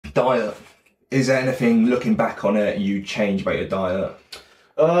Diet. Is there anything, looking back on it, you change about your diet?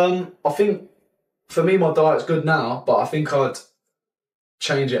 I think for me, my diet's good now, but I think I'd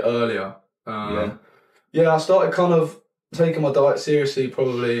change it earlier. Yeah, I started kind of taking my diet seriously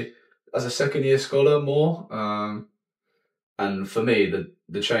probably as a second-year scholar more. And for me,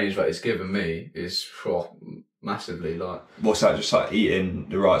 the change that it's given me is massively like. What's that? Just like eating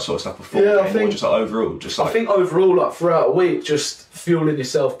the right sort of stuff before, Yeah, or just like overall, just like. I think overall, like throughout a week, just fueling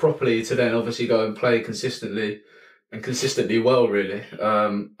yourself properly to then obviously go and play consistently and consistently well. Really,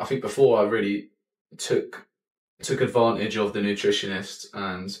 I think before I really took advantage of the nutritionists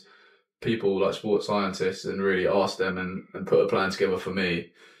and people like sports scientists and really asked them and put a plan together for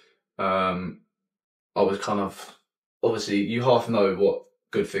me. I was kind of, obviously you half know what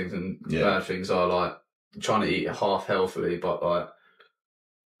good things and bad things are, like trying to eat half healthily, but like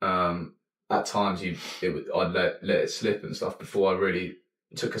at times I'd let it slip and stuff before I really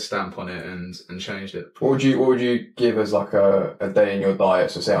took a stamp on it and changed it. What would you give as like a day in your diet?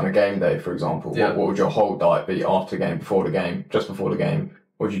 So say on a game day, for example, what would your whole diet be after the game, before the game, just before the game?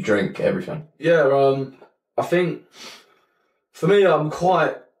 Would you drink everything? Yeah, I think for me, I'm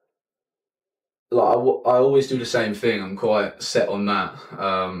quite like I always do the same thing. I'm quite set on that.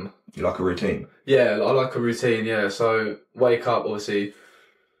 You like a routine? Yeah, I like a routine. Yeah, so wake up, obviously,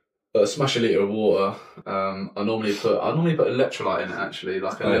 smash a litre of water. I normally put electrolyte in it actually,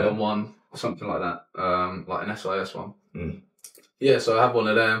 like a little one or something like that, like an SIS one. Yeah, so I have one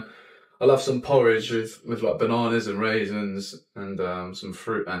of them. I'll have some porridge with like bananas and raisins and some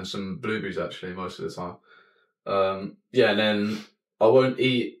fruit and some blueberries actually most of the time. Yeah, and then I won't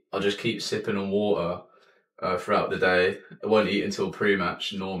eat. I'll just keep sipping on water throughout the day. I won't eat until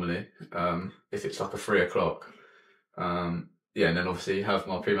pre-match normally, if it's like a 3 o'clock. Yeah, and then obviously have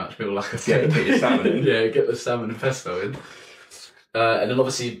my pre-match meal like I said. Get your salmon in. Yeah, get the salmon and pesto in. And then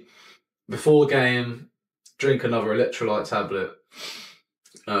obviously before game, drink another electrolyte tablet.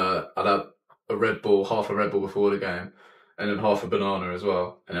 I'd have a Red Bull, half a Red Bull before the game, and then half a banana as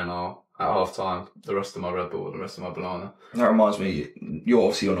well. And then I'll, at half time, the rest of my Red Bull, the rest of my banana. That reminds me,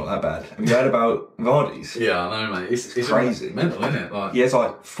 you're not that bad. Have you heard about Vardy's? Yeah, I know, mate. It's crazy. Mental, isn't it? Like, he has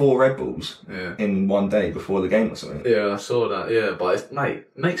like 4 Red Bulls in one day before the game or something. Yeah, I saw that, yeah. But, mate,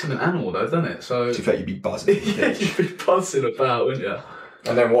 it makes him an animal though, doesn't it? So, to be fair, you'd be buzzing. Yeah, you'd be buzzing about, wouldn't you?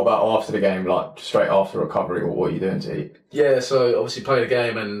 And then what about after the game, like straight after recovery, or what are you doing to eat? Yeah, so obviously play the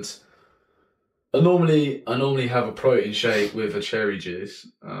game, and I normally have a protein shake with a cherry juice.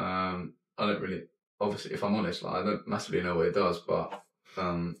 I don't really, obviously, if I'm honest, like, I don't massively know what it does, but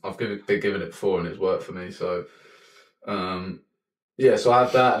I've been given it before and it's worked for me. So yeah, so I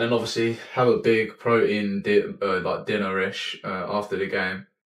have that, and then obviously have a big protein like dinner-ish after the game.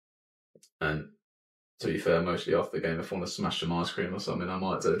 And to be fair, mostly after the game, if I want to smash some ice cream or something, I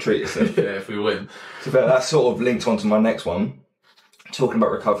might do. Treat yourself. Yeah, if we win. So that's sort of linked on to my next one. Talking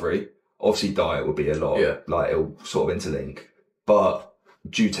about recovery, obviously diet will be a lot. Yeah. Like it'll sort of interlink. But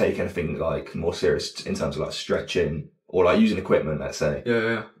do you take anything like more serious in terms of like stretching or like using equipment, let's say?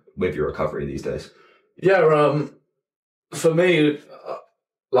 Yeah. With your recovery these days? Yeah, for me,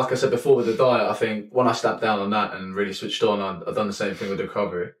 like I said before with the diet, I think when I stepped down on that and really switched on, I've done the same thing with the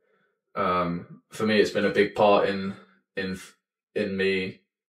recovery. For me, it's been a big part in me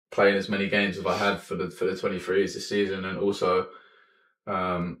playing as many games as I had for the 23s this season, and also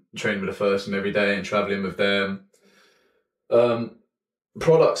training with the first team every day and traveling with them.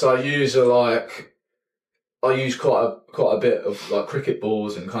 Products I use are like, I use quite a bit of like cricket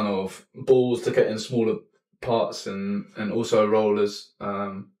balls and kind of balls to get in smaller parts, and also rollers.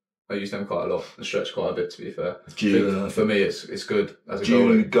 I use them quite a lot and stretch quite a bit, to be fair. For me, it's good as a goalie.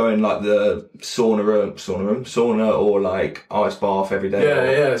 Do you go in like the sauna or like ice bath every day?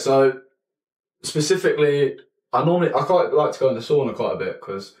 Yeah. So specifically, I quite like to go in the sauna quite a bit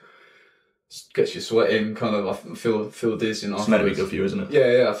because it gets you sweating, kind of. I feel dizzy afterwards. It's meant to be good for you, isn't it?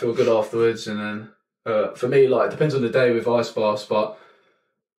 Yeah. I feel good afterwards, and then for me, like, it depends on the day with ice baths, but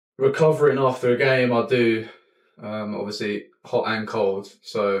recovering after a game, I do obviously hot and cold.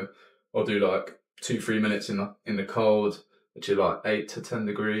 So I'll do like 2-3 minutes in the cold, which is like 8 to 10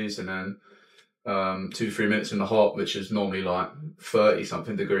 degrees, and then 2-3 minutes in the hot, which is normally like 30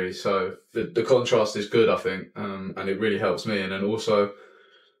 something degrees. So the contrast is good, I think, and it really helps me. And then also,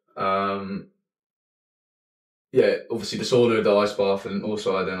 yeah, obviously the sauna, the ice bath, and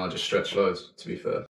also I just stretch loads, to be fair.